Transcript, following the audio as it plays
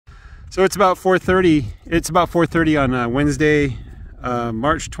So it's about 4:30. It's about 4:30 on Wednesday,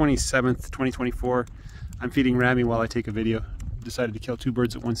 March 27th, 2024. I'm feeding Rammy while I take a video. Decided to kill two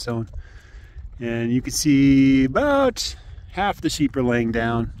birds with one stone. And you can see about half the sheep are laying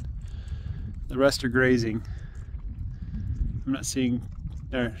down. The rest are grazing. I'm not seeing,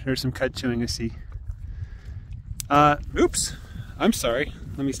 there's some cud chewing I see. Oops, I'm sorry.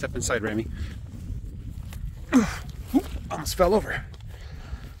 Let me step inside, Rammy. Oop, almost fell over.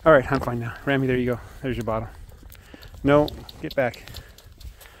 All right, I'm fine now. Rammy, there you go. There's your bottle. No, get back.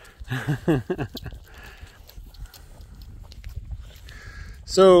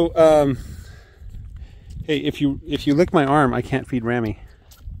 So, hey, if you lick my arm, I can't feed Rammy.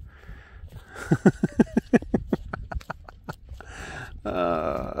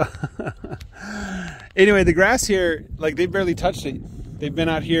 Anyway, the grass here, like, they barely touched it. They've been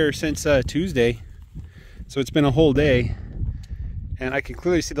out here since Tuesday, so it's been a whole day. And I can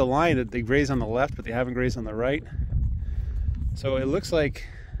clearly see the line that they graze on the left, but they haven't grazed on the right. So it looks like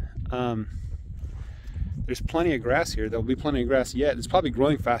there's plenty of grass here. There'll be plenty of grass yet. It's probably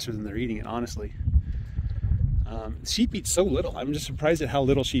growing faster than they're eating it, honestly. Sheep eat so little. I'm just surprised at how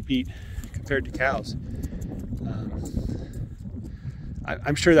little sheep eat compared to cows.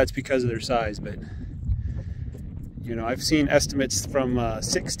 I'm sure that's because of their size, but you know, I've seen estimates from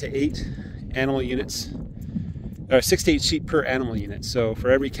 6 to 8 animal units. 6 to 8 sheep per animal unit. So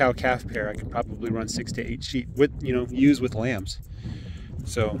for every cow-calf pair, I could probably run 6 to 8 sheep with, you know, ewes with lambs.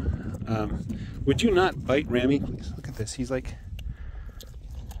 So, would you not bite Rammy? Please look at this. He's like,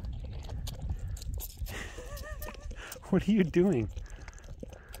 what are you doing?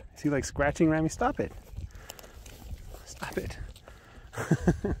 Is he like scratching Rammy? Stop it. Stop it.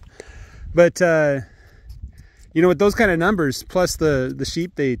 But, you know, with those kind of numbers, plus the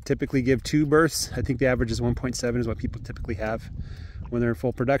sheep, they typically give 2 births. I think the average is 1.7 is what people typically have when they're in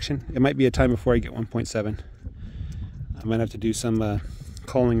full production. It might be a time before I get 1.7. I might have to do some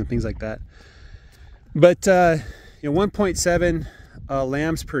culling and things like that. But, you know, 1.7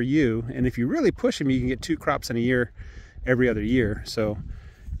 lambs per ewe. And if you really push them, you can get 2 crops in a year, every other year. So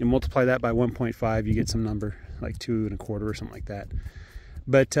you multiply that by 1.5, you get some number, like 2 1/4 or something like that.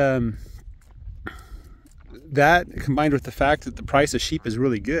 But, that combined with the fact that the price of sheep is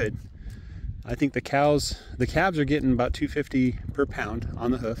really good, I think the calves are getting about $2.50 per pound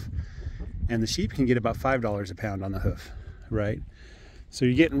on the hoof, and the sheep can get about $5 a pound on the hoof, right? So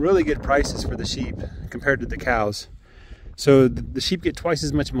you're getting really good prices for the sheep compared to the cows. So the sheep get twice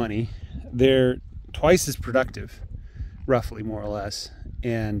as much money. They're twice as productive, roughly, more or less,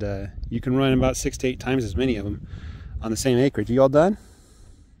 and you can run about 6 to 8 times as many of them on the same acreage. You all done?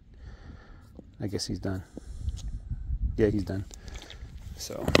 I guess he's done. Yeah, he's done.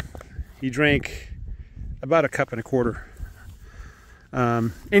 So he drank about 1.25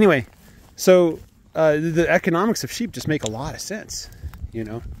 cups. Anyway, so the economics of sheep just make a lot of sense, you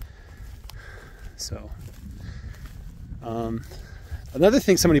know. So another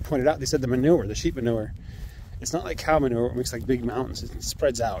thing somebody pointed out, they said the manure, the sheep manure, it's not like cow manure where it makes like big mountains. It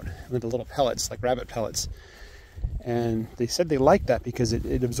spreads out into little pellets, like rabbit pellets. And they said they like that because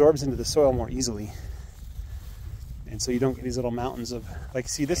it absorbs into the soil more easily. And so you don't get these little mountains of, like,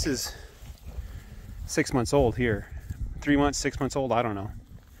 see, this is 6 months old here. 3 months, 6 months old, I don't know.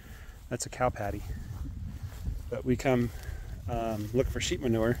 That's a cow patty. But we come look for sheep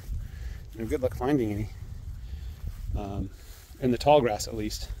manure, and good luck finding any. In the tall grass, at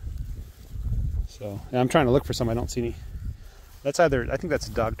least. So, and I'm trying to look for some, I don't see any. That's either, I think that's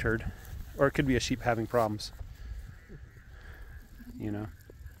a dog turd, or it could be a sheep having problems. You know.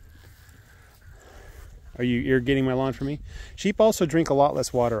 Are you irrigating my lawn for me? Sheep also drink a lot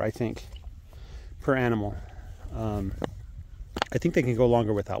less water, I think, per animal. I think they can go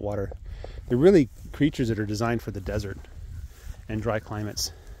longer without water. They're really creatures that are designed for the desert and dry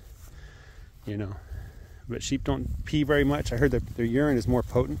climates, you know. But sheep don't pee very much. I heard that their urine is more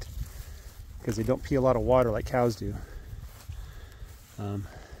potent because they don't pee a lot of water like cows do. Yeah,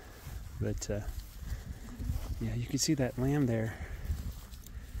 you can see that lamb there.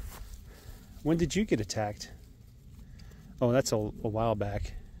 When did you get attacked? Oh, that's a while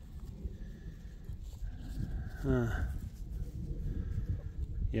back.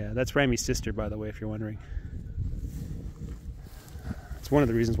 Yeah, that's Rammy's sister, by the way, if you're wondering. It's one of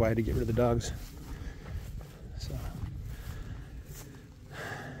the reasons why I had to get rid of the dogs. So.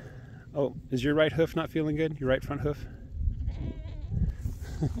 Oh, is your right hoof not feeling good? Your right front hoof?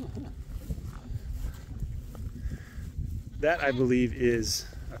 That, I believe, is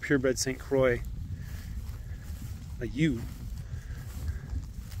a purebred St. Croix, a ewe.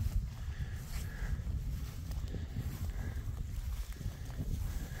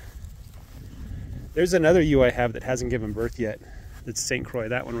 There's another ewe I have that hasn't given birth yet. It's St. Croix,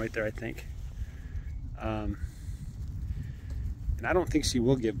 that one right there, I think. And I don't think she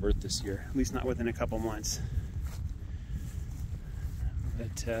will give birth this year, at least not within a couple months.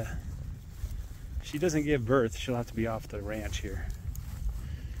 But if she doesn't give birth, she'll have to be off the ranch here.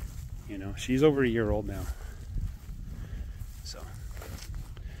 You know, she's over a year old now. So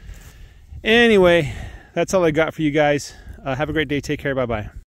anyway, that's all I got for you guys. Have a great day. Take care. Bye-bye.